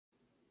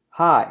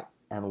Hi,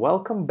 and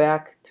welcome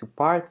back to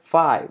part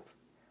 5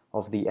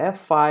 of the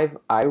F5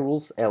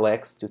 iRules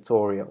LX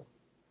tutorial.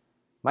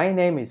 My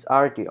name is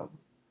Artyom.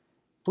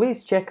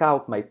 Please check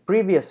out my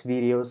previous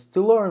videos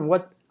to learn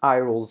what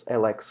iRules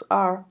LX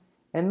are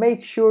and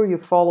make sure you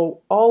follow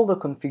all the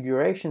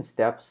configuration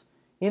steps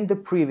in the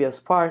previous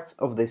parts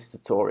of this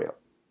tutorial.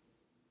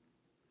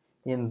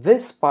 In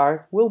this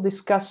part, we'll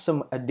discuss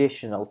some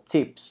additional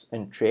tips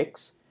and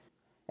tricks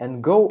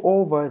and go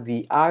over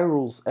the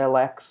iRules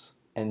LX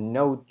and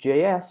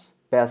Node.js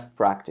best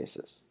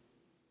practices.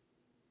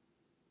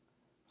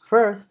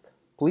 First,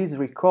 please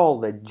recall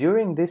that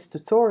during this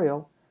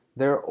tutorial,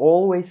 there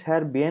always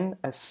had been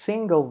a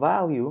single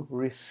value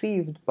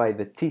received by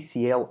the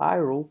TCL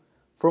iRule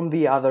from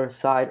the other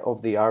side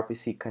of the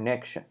RPC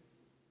connection.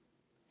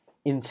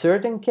 In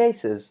certain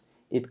cases,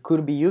 it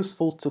could be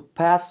useful to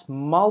pass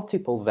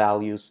multiple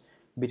values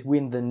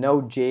between the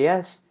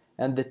Node.js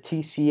and the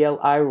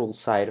TCL iRule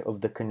side of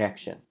the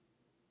connection.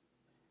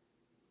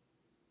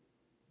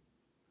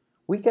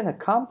 We can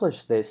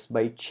accomplish this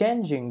by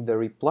changing the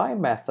reply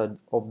method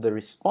of the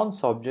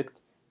response object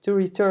to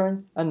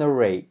return an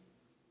array.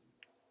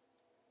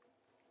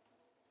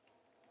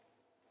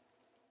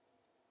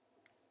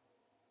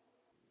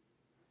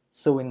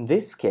 So in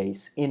this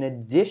case, in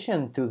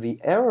addition to the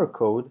error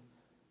code,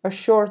 a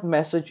short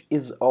message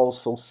is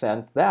also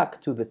sent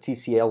back to the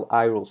TCL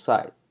iRule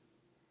side.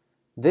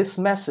 This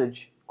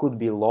message could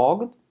be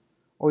logged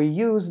or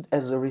used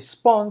as a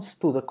response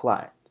to the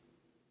client.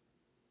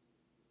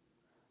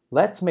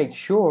 Let's make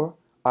sure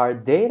our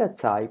data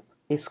type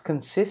is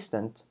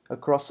consistent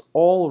across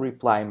all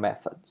reply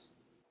methods.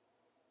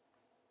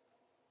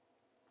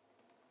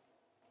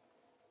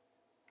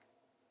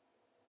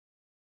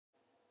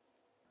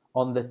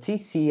 On the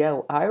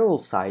TCL iRule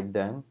side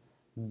then,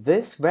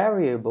 this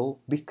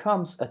variable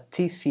becomes a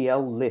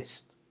TCL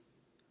list.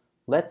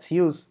 Let's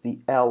use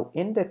the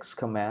lindex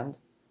command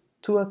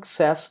to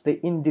access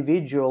the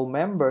individual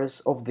members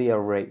of the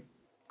array.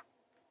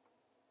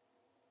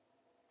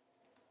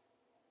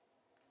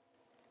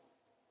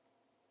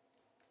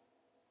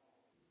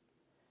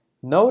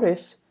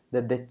 Notice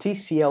that the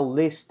TCL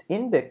list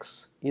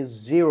index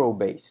is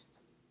 0-based.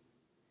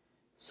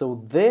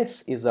 So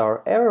this is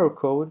our error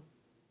code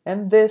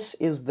and this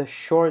is the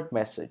short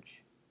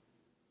message.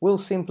 We'll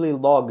simply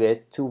log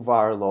it to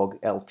var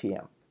log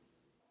LTM.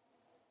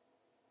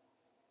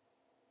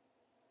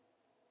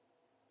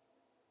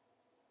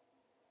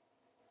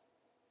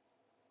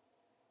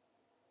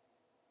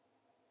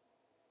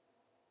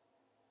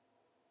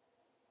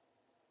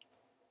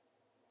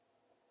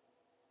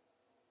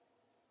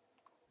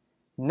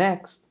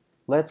 Next,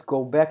 let's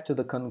go back to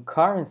the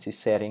concurrency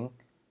setting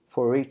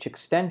for each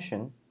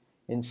extension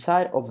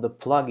inside of the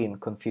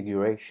plugin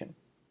configuration.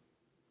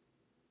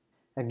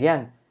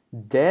 Again,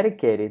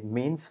 dedicated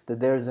means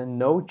that there's a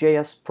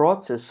Node.js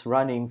process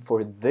running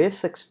for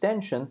this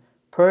extension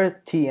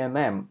per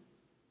TMM.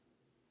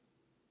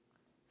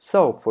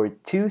 So for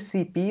 2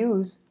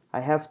 CPUs, I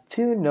have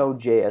 2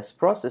 Node.js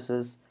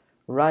processes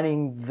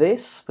running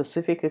this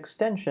specific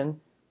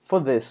extension for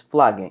this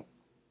plugin.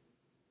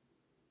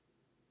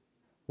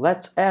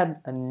 Let's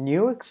add a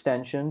new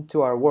extension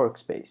to our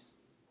workspace.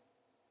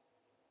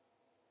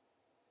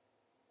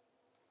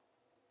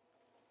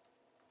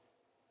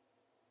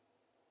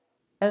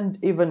 And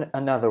even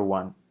another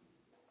one.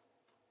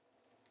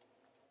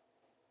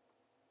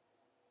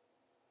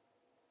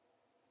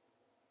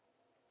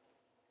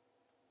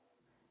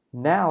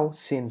 Now,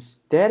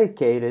 since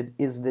dedicated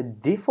is the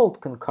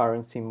default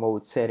concurrency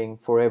mode setting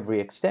for every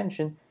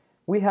extension,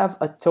 we have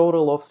a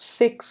total of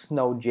 6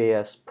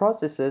 Node.js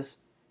processes,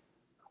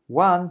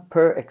 1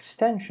 per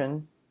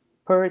extension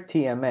per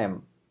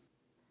TMM.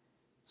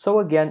 So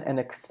again, an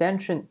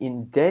extension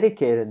in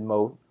dedicated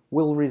mode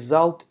will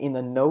result in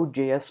a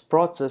Node.js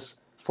process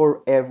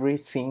for every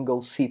single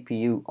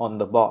CPU on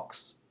the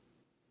box.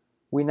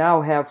 We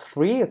now have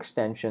 3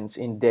 extensions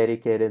in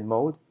dedicated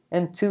mode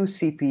and 2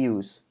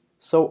 CPUs,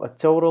 so a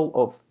total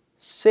of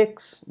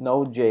 6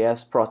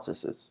 Node.js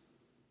processes.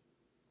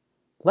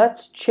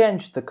 Let's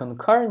change the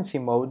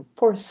concurrency mode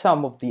for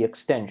some of the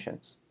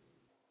extensions.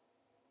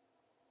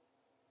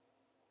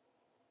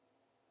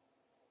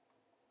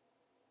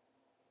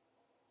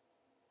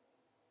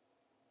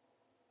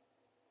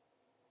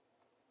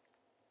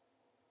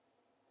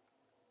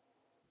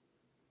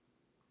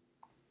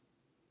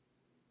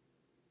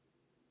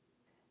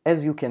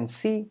 As you can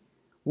see,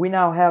 we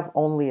now have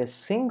only a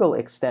single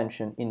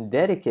extension in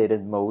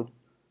dedicated mode,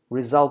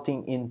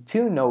 resulting in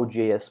 2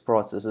 Node.js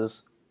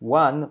processes,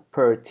 1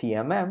 per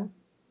TMM,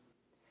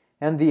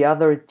 and the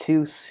other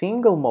 2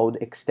 single mode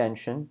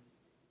extensions,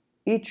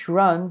 each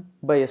run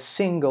by a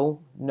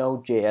single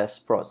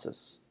Node.js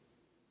process.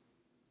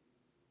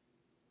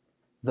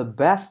 The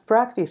best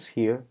practice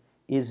here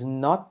is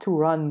not to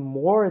run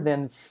more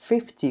than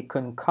 50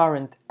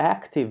 concurrent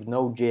active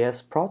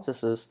Node.js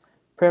processes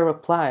per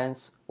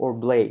appliance or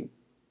blade.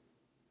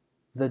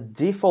 The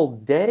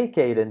default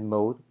dedicated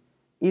mode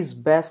is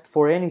best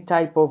for any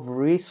type of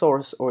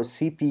resource or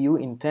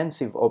CPU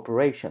intensive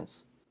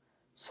operations.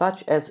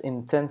 such as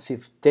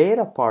intensive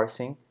data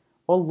parsing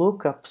or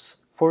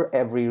lookups for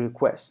every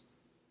request.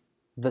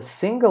 The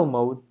single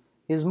mode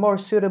is more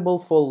suitable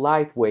for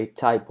lightweight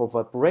type of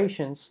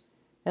operations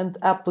and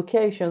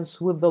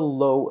applications with a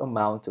low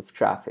amount of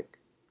traffic.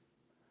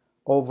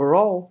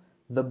 Overall,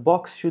 the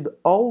box should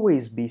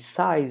always be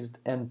sized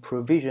and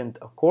provisioned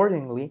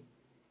accordingly,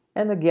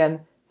 and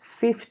again,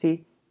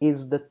 50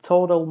 is the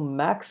total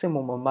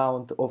maximum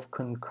amount of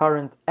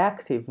concurrent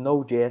active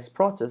Node.js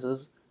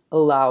processes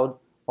allowed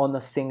on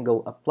a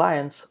single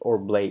appliance or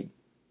blade.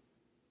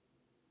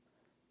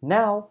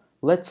 Now,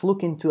 let's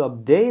look into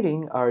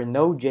updating our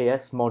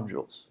Node.js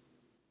modules.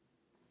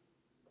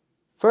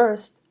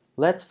 First,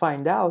 let's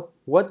find out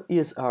what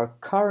is our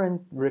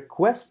current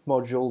request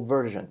module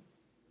version.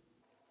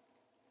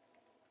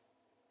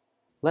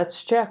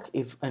 Let's check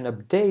if an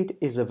update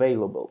is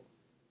available.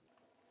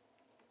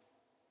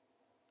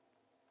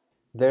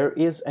 There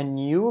is a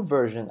new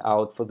version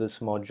out for this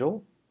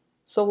module,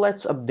 so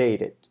let's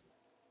update it.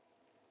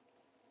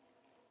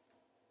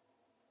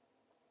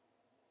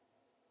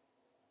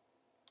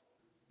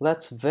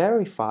 Let's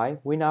verify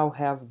we now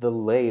have the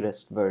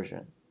latest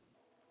version.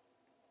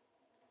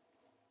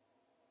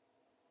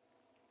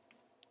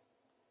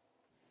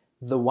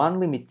 The one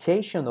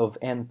limitation of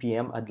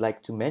npm I'd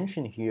like to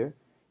mention here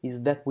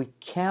is that we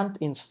can't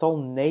install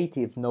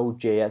native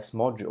Node.js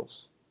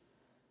modules.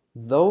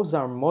 Those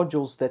are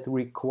modules that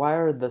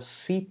require the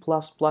C++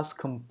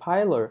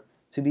 compiler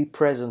to be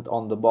present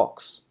on the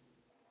box.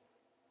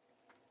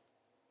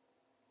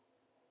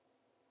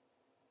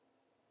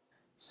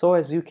 So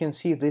as you can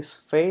see, this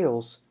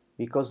fails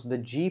because the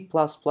G++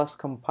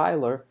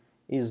 compiler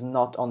is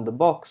not on the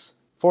box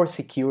for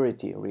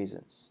security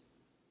reasons.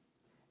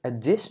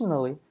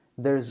 Additionally,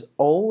 there's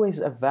always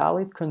a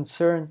valid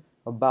concern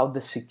about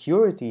the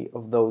security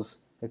of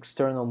those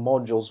external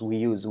modules we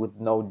use with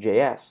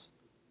Node.js.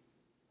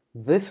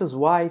 This is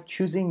why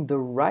choosing the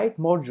right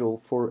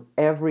module for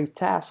every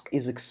task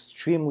is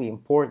extremely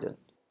important.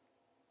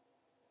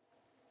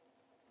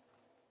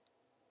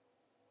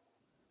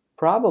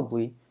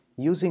 Probably,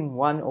 using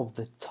one of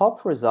the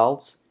top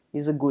results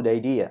is a good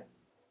idea.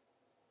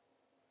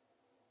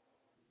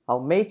 I'll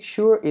make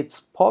sure it's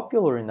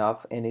popular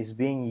enough and is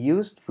being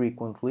used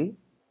frequently,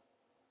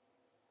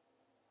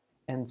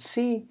 and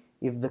see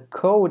if the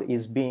code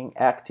is being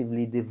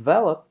actively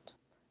developed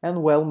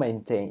and well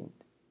maintained.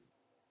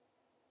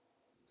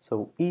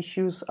 So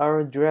issues are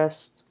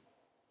addressed,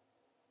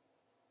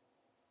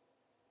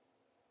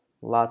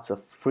 lots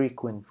of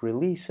frequent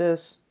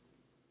releases,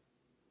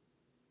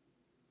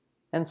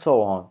 and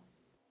so on.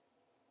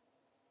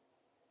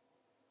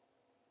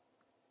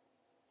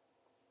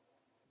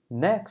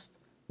 Next,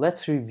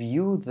 let's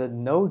review the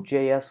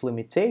Nodejs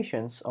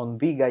limitations on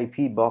big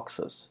IP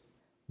boxes.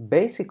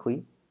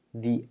 Basically,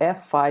 the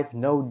F5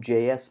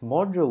 Node.js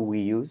module we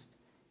used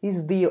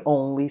is the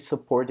only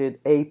supported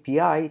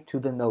API to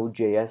the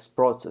Node.js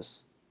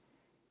process.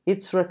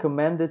 It's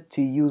recommended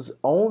to use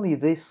only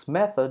this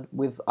method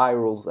with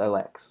iRules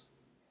LX.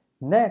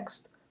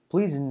 Next,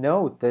 please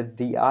note that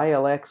the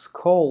ilx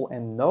call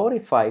and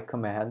notify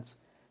commands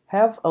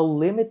have a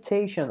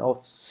limitation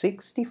of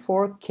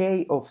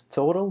 64K of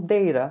total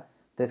data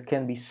that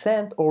can be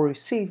sent or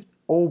received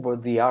over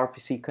the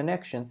RPC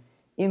connection,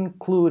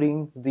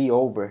 including the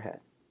overhead.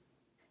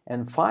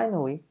 And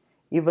finally,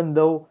 even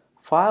though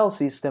file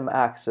system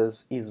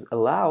access is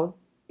allowed,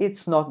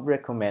 it's not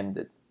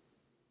recommended.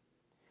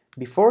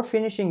 Before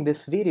finishing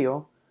this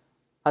video,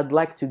 I'd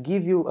like to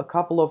give you a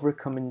couple of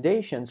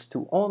recommendations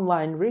to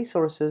online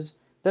resources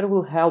that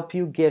will help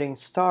you getting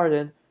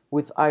started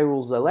with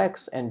iRules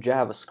LX and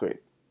JavaScript.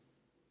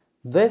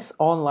 This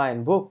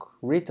online book,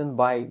 written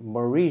by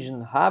Maurice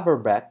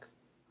Haverbeck,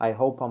 I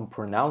hope I'm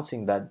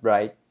pronouncing that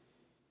right,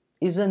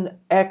 is an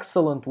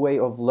excellent way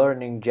of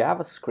learning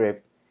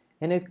JavaScript,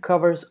 and it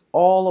covers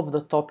all of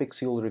the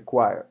topics you'll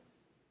require.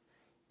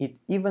 It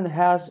even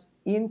has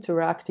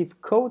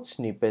interactive code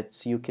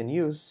snippets you can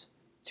use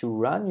to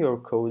run your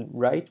code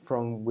right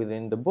from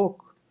within the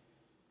book.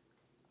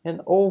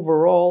 And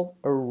overall,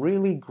 a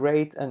really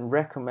great and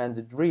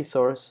recommended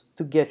resource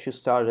to get you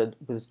started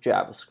with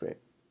JavaScript.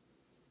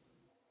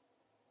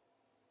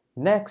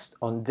 Next,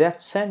 on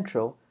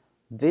DevCentral,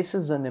 this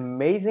is an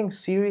amazing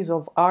series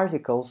of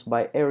articles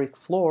by Eric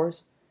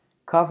Flores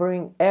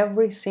covering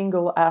every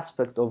single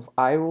aspect of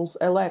iRules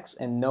LX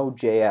and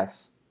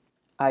Node.js.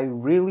 I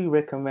really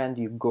recommend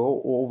you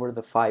go over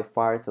the 5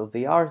 parts of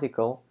the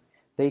article.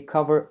 They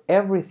cover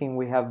everything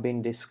we have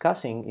been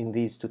discussing in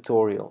these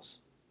tutorials.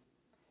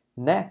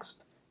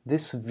 Next,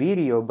 this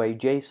video by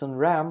Jason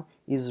Ram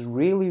is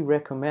really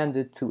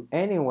recommended to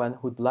anyone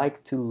who'd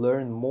like to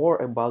learn more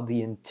about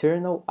the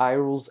internal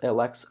iRules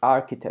LX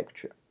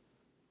architecture.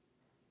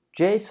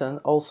 Jason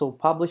also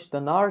published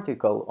an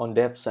article on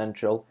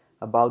DevCentral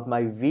about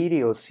my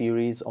video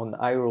series on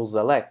iRules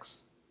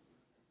LX.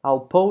 I'll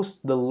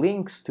post the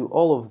links to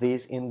all of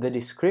these in the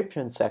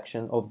description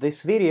section of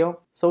this video,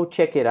 so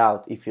check it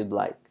out if you'd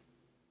like.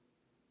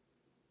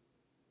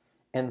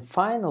 And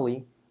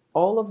finally,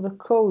 all of the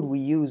code we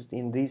used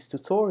in these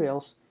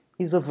tutorials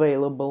is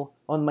available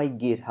on my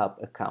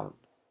GitHub account.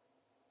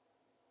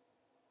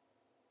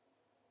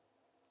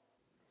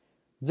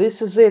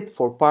 This is it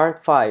for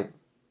part 5.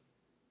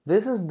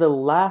 This is the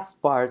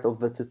last part of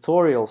the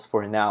tutorials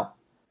for now,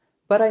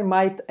 but I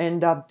might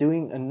end up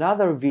doing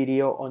another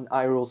video on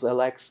iRules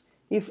LX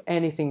if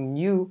anything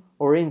new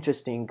or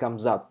interesting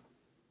comes up.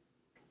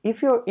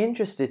 If you're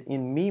interested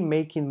in me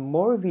making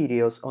more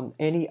videos on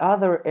any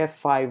other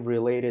F5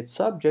 related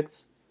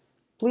subjects,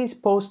 please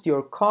post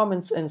your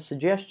comments and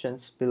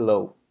suggestions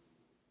below.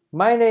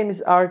 My name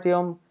is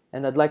Artyom,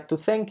 and I'd like to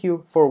thank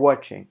you for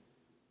watching.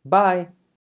 Bye!